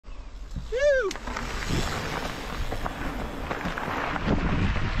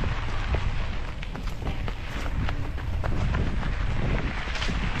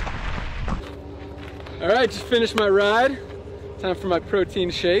right, just finished my ride. Time for my protein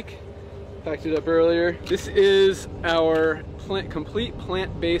shake. Packed it up earlier. This is our complete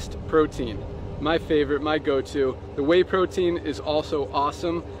plant-based protein. My favorite, my go-to. The whey protein is also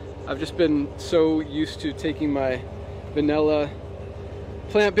awesome. I've just been so used to taking my vanilla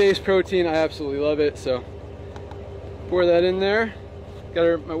plant-based protein. I absolutely love it. So pour that in there.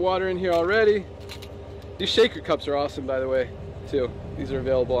 Got my water in here already. These shaker cups are awesome, by the way, too. These are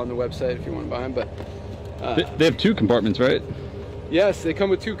available on the website if you want to buy them. But they have 2 compartments, right? Yes, they come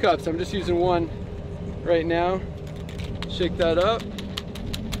with 2 cups. I'm just using one right now. Shake that up.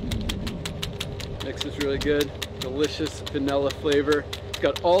 Mix is really good. Delicious vanilla flavor. It's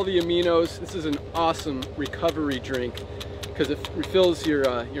got all the aminos. This is an awesome recovery drink because it refills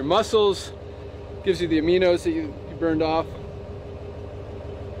your muscles, gives you the aminos that you burned off.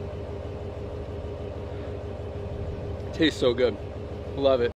 Tastes so good. Love it.